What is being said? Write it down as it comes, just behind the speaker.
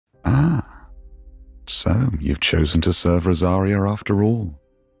So, you've chosen to serve Rosaria after all.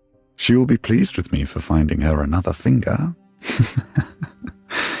 She will be pleased with me for finding her another finger.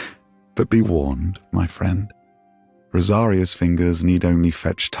 But be warned, my friend. Rosaria's fingers need only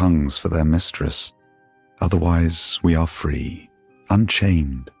fetch tongues for their mistress. Otherwise, we are free,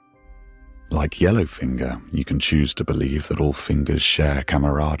 unchained. Like Yellowfinger, you can choose to believe that all fingers share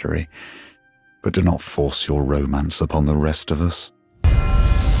camaraderie, but do not force your romance upon the rest of us.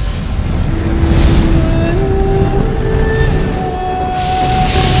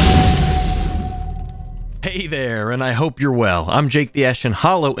 Hey there, and I hope you're well. I'm Jake the Ashen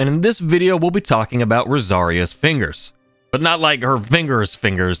Hollow, and in this video we'll be talking about Rosaria's fingers. But not like her fingers,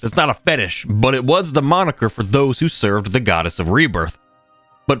 it's not a fetish, but it was the moniker for those who served the goddess of rebirth.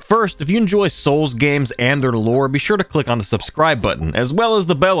 But first, if you enjoy Souls games and their lore, be sure to click on the subscribe button, as well as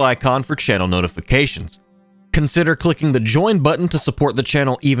the bell icon for channel notifications. Consider clicking the join button to support the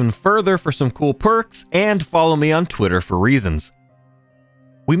channel even further for some cool perks, and follow me on Twitter for reasons.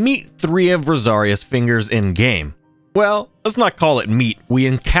 We meet 3 of Rosaria's fingers in-game. Well, let's not call it meet, we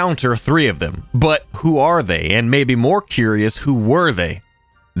encounter 3 of them. But who are they? And maybe more curious, who were they?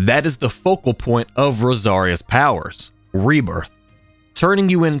 That is the focal point of Rosaria's powers, rebirth, turning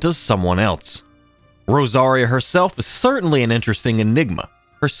you into someone else. Rosaria herself is certainly an interesting enigma.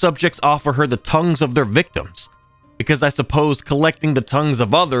 Her subjects offer her the tongues of their victims, because I suppose collecting the tongues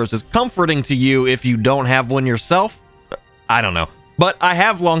of others is comforting to you if you don't have one yourself? I don't know. But I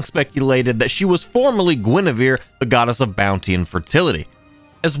have long speculated that she was formerly Guinevere, the goddess of bounty and fertility,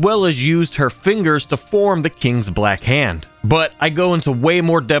 as well as used her fingers to form the king's black hand. But I go into way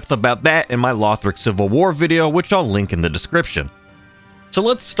more depth about that in my Lothric Civil War video, which I'll link in the description. So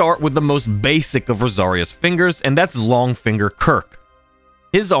let's start with the most basic of Rosaria's fingers, and that's Longfinger Kirk.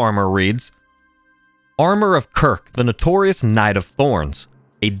 His armor reads, Armor of Kirk, the notorious Knight of Thorns.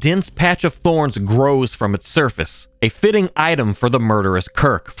 A dense patch of thorns grows from its surface, a fitting item for the murderous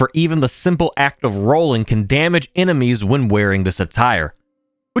Kirk, for even the simple act of rolling can damage enemies when wearing this attire,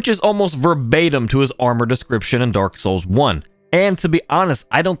 which is almost verbatim to his armor description in Dark Souls 1. And to be honest,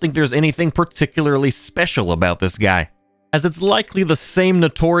 I don't think there's anything particularly special about this guy, as it's likely the same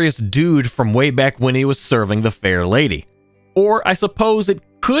notorious dude from way back when he was serving the Fair Lady. Or I suppose it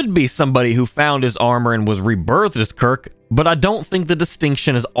could be somebody who found his armor and was rebirthed as Kirk, but I don't think the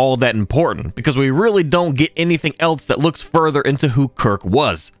distinction is all that important, because we really don't get anything else that looks further into who Kirk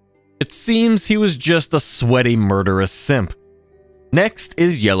was. It seems he was just a sweaty, murderous simp. Next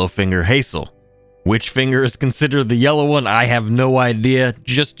is Yellowfinger Hazel. Which finger is considered the yellow one, I have no idea,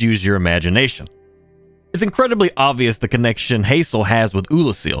 just use your imagination. It's incredibly obvious the connection Hazel has with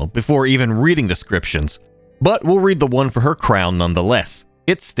Ulasil before even reading descriptions, but we'll read the one for her crown nonetheless.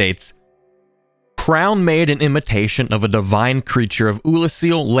 It states, Crown made in imitation of a divine creature of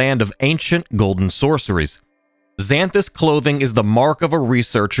Ulasil, land of ancient golden sorceries. Xanthous clothing is the mark of a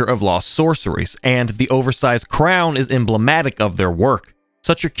researcher of lost sorceries, and the oversized crown is emblematic of their work.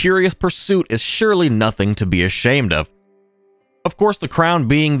 Such a curious pursuit is surely nothing to be ashamed of. Of course, the crown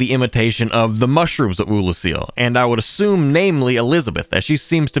being the imitation of the mushrooms of Ulasil, and I would assume namely Elizabeth, as she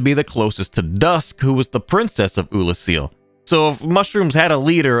seems to be the closest to Dusk, who was the princess of Ulasil. So if mushrooms had a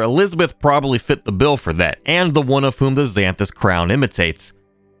leader, Elizabeth probably fit the bill for that, and the one of whom the Xanthous crown imitates.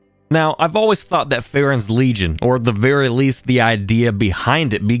 Now, I've always thought that Farron's Legion, or at the very least the idea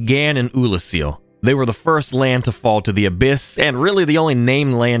behind it, began in Ulasil. They were the first land to fall to the abyss, and really the only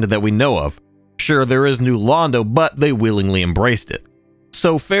named land that we know of. Sure, there is New Londo, but they willingly embraced it.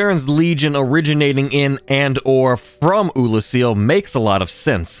 So Farron's Legion originating in and or from Ulasil makes a lot of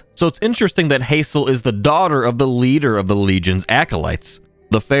sense. So it's interesting that Hazel is the daughter of the leader of the Legion's acolytes.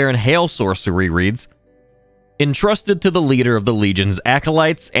 The Farron Hail sorcery reads, entrusted to the leader of the Legion's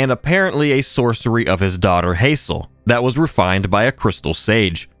acolytes, and apparently a sorcery of his daughter Hazel that was refined by a crystal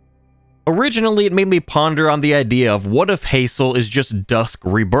sage. Originally, it made me ponder on the idea of what if Hazel is just Dusk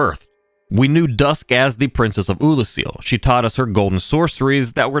rebirthed. We knew Dusk as the Princess of Ulasil. She taught us her golden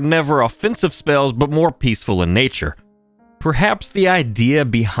sorceries that were never offensive spells but more peaceful in nature. Perhaps the idea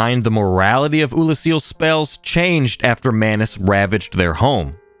behind the morality of Ulasil's spells changed after Manus ravaged their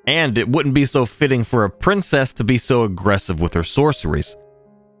home, and it wouldn't be so fitting for a princess to be so aggressive with her sorceries.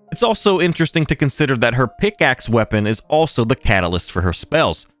 It's also interesting to consider that her pickaxe weapon is also the catalyst for her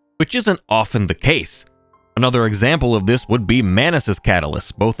spells, which isn't often the case. Another example of this would be Manus's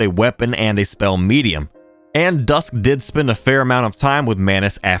catalyst, both a weapon and a spell medium. And Dusk did spend a fair amount of time with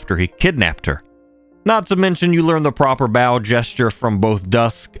Manus after he kidnapped her. Not to mention you learn the proper bow gesture from both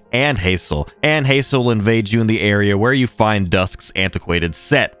Dusk and Hazel invades you in the area where you find Dusk's antiquated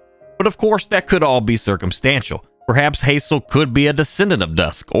set. But of course that could all be circumstantial. Perhaps Hazel could be a descendant of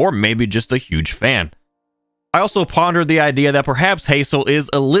Dusk, or maybe just a huge fan. I also pondered the idea that perhaps Hazel is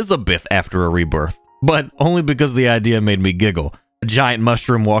Elizabeth after a rebirth, but only because the idea made me giggle. A giant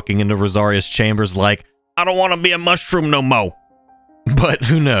mushroom walking into Rosaria's chambers like, I don't want to be a mushroom no more. But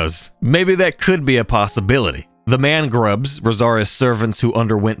who knows? Maybe that could be a possibility. The man grubs, Rosaria's servants who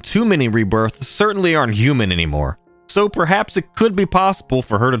underwent too many rebirths, certainly aren't human anymore. So perhaps it could be possible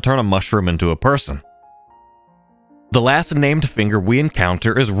for her to turn a mushroom into a person. The last named finger we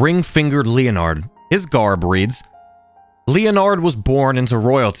encounter is ring-fingered Leonard. His garb reads, Leonard was born into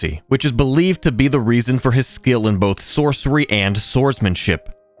royalty, which is believed to be the reason for his skill in both sorcery and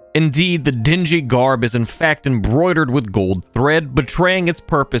swordsmanship. Indeed, the dingy garb is in fact embroidered with gold thread, betraying its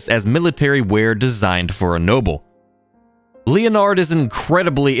purpose as military wear designed for a noble. Leonard is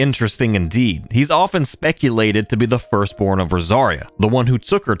incredibly interesting indeed. He's often speculated to be the firstborn of Rosaria, the one who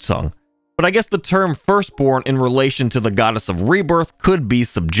took her tongue. But I guess the term firstborn in relation to the goddess of rebirth could be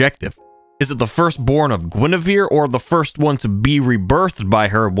subjective. Is it the firstborn of Guinevere, or the first one to be rebirthed by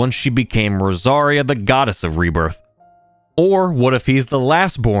her once she became Rosaria, the goddess of rebirth? Or what if he's the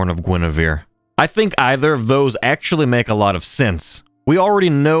lastborn of Guinevere? I think either of those actually make a lot of sense. We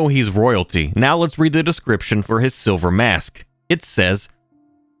already know he's royalty. Now let's read the description for his silver mask. It says,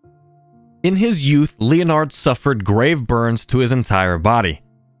 in his youth, Leonard suffered grave burns to his entire body.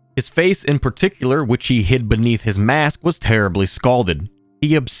 His face in particular, which he hid beneath his mask, was terribly scalded.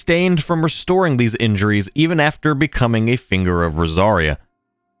 He abstained from restoring these injuries even after becoming a finger of Rosaria.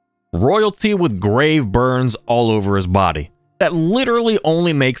 Royalty with grave burns all over his body. That literally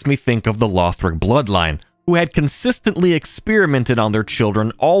only makes me think of the Lothric bloodline, who had consistently experimented on their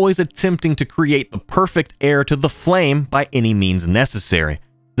children, always attempting to create the perfect heir to the flame by any means necessary.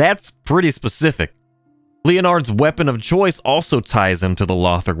 That's pretty specific. Leonard's weapon of choice also ties him to the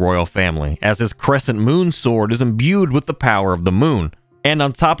Lothric royal family, as his crescent moon sword is imbued with the power of the moon. And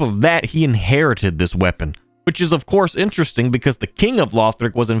on top of that, he inherited this weapon, which is of course interesting because the king of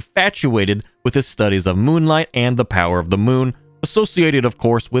Lothric was infatuated with his studies of moonlight and the power of the moon, associated of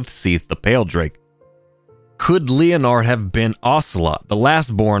course with Seath the Pale Drake. Could Leonard have been Ocelot, the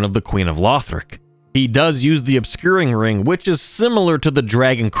lastborn of the Queen of Lothric? He does use the obscuring ring, which is similar to the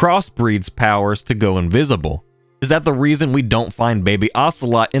dragon crossbreed's powers to go invisible. Is that the reason we don't find baby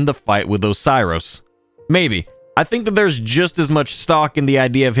Ocelot in the fight with Osiris? Maybe. I think that there's just as much stock in the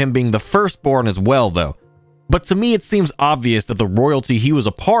idea of him being the firstborn as well, though. But to me, it seems obvious that the royalty he was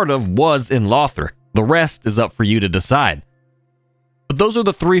a part of was in Lothric. The rest is up for you to decide. But those are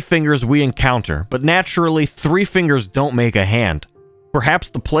the three fingers we encounter, but naturally, three fingers don't make a hand. Perhaps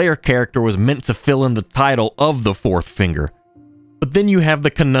the player character was meant to fill in the title of the fourth finger. But then you have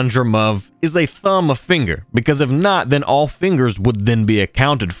the conundrum of, is a thumb a finger? Because if not, then all fingers would then be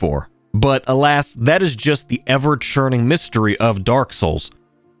accounted for. But alas, that is just the ever-churning mystery of Dark Souls,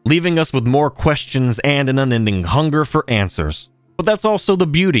 leaving us with more questions and an unending hunger for answers. But that's also the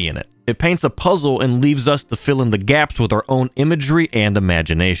beauty in it. It paints a puzzle and leaves us to fill in the gaps with our own imagery and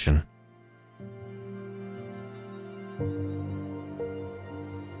imagination.